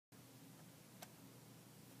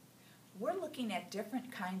looking at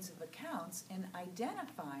different kinds of accounts and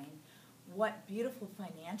identifying what beautiful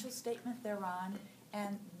financial statement they're on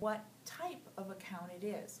and what type of account it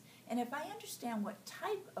is. And if I understand what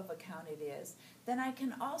type of account it is, then I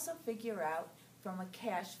can also figure out from a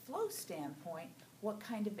cash flow standpoint what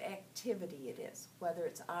kind of activity it is, whether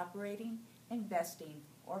it's operating, investing,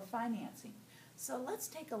 or financing. So let's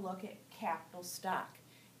take a look at capital stock.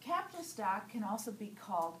 Capital stock can also be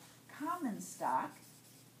called common stock,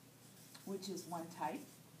 which is one type,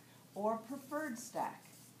 or preferred stock.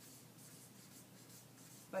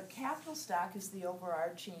 But capital stock is the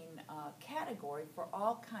overarching category for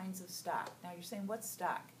all kinds of stock. Now you're saying, what's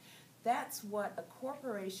stock? That's what a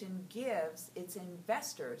corporation gives its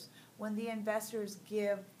investors when the investors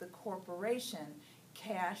give the corporation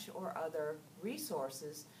cash or other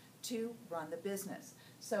resources to run the business.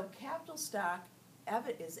 So capital stock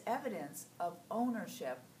is evidence of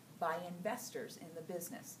ownership by investors in the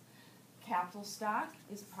business. Capital stock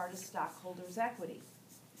is part of stockholders' equity.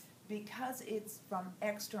 Because it's from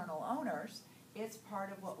external owners, it's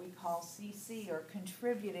part of what we call CC, or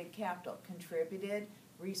contributed capital, contributed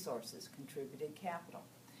resources, contributed capital.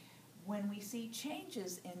 When we see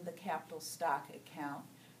changes in the capital stock account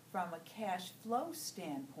from a cash flow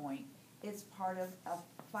standpoint, it's part of a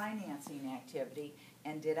financing activity.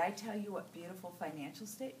 And did I tell you what beautiful financial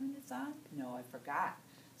statement it's on? No, I forgot.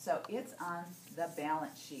 So it's on the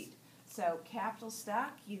balance sheet. So capital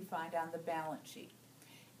stock you find on the balance sheet.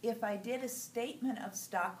 If I did a statement of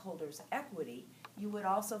stockholders' equity, you would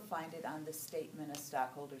also find it on the statement of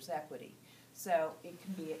stockholders' equity. So it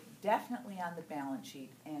can be definitely on the balance sheet,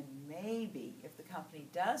 and maybe, if the company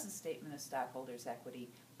does a statement of stockholders' equity,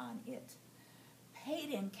 on it.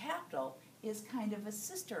 Paid-in capital is kind of a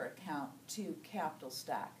sister account to capital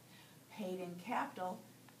stock. Paid-in capital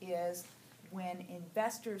is when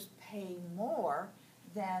investors pay more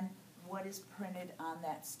than what is printed on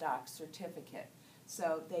that stock certificate.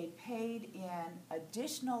 So they paid in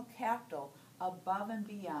additional capital above and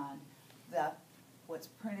beyond what's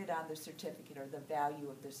printed on the certificate, or the value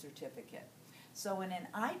of the certificate. So in an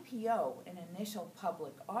IPO, an initial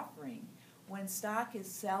public offering, when stock is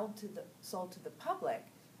sold to the public,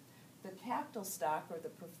 the capital stock, or the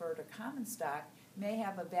preferred or common stock, may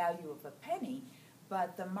have a value of a penny,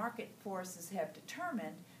 but the market forces have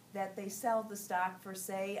determined that they sell the stock for,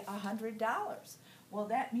 say, $100. Well,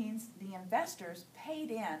 that means the investors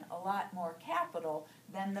paid in a lot more capital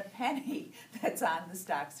than the penny that's on the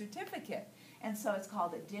stock certificate. And so it's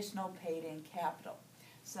called additional paid-in capital.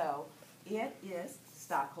 So it is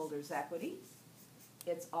stockholders' equity.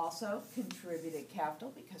 It's also contributed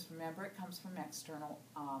capital, because remember, it comes from external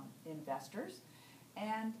investors.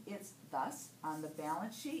 And it's thus on the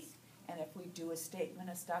balance sheet. And if we do a statement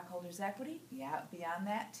of stockholders' equity, yeah, it'd be on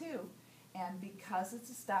that too. And because it's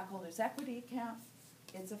a stockholders' equity account,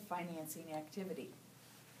 it's a financing activity.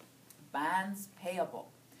 Bonds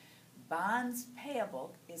payable. Bonds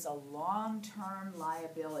payable is a long-term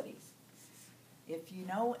liability. If you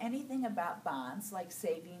know anything about bonds, like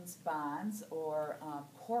savings bonds or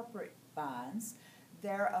corporate bonds,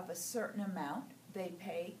 they're of a certain amount. They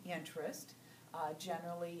pay interest,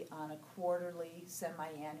 generally on a quarterly,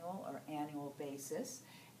 semi-annual, or annual basis.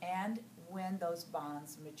 And when those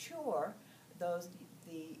bonds mature,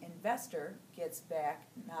 the investor gets back,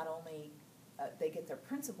 not only they get their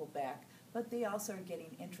principal back, but they also are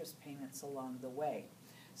getting interest payments along the way.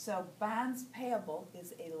 So bonds payable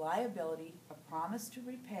is a liability, a promise to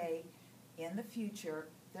repay in the future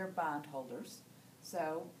their bondholders.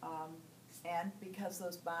 So, and because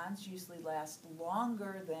those bonds usually last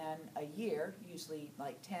longer than a year, usually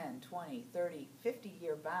like 10, 20, 30,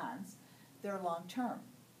 50-year bonds, they're long-term.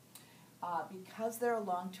 Because they're a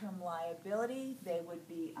long-term liability, they would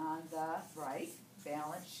be on the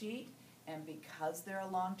balance sheet, and because they're a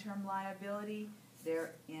long-term liability,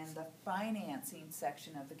 they're in the financing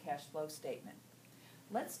section of the cash flow statement.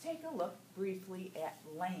 Let's take a look briefly at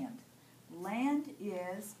land. Land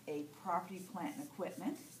is a property, plant, and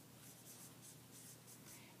equipment.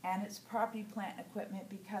 And it's property, plant, and equipment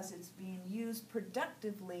because it's being used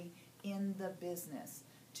productively in the business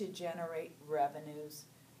to generate revenues,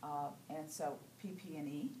 and so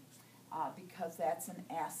PP&E. Because that's an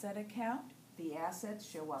asset account, the assets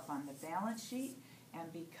show up on the balance sheet,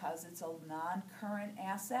 and because it's a non-current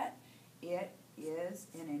asset, it is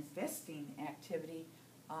an investing activity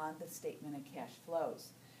on the statement of cash flows.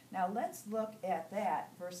 Now let's look at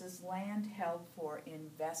that versus land held for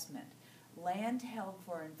investment. Land held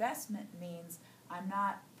for investment means I'm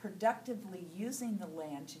not productively using the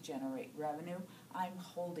land to generate revenue, I'm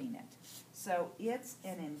holding it. So it's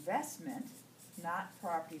an investment, not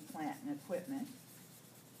property, plant, and equipment.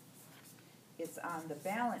 it's on the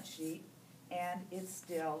balance sheet, and it's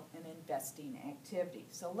still an investing activity.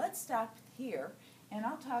 So let's stop here, and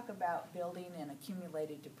I'll talk about building and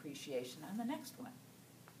accumulated depreciation on the next one.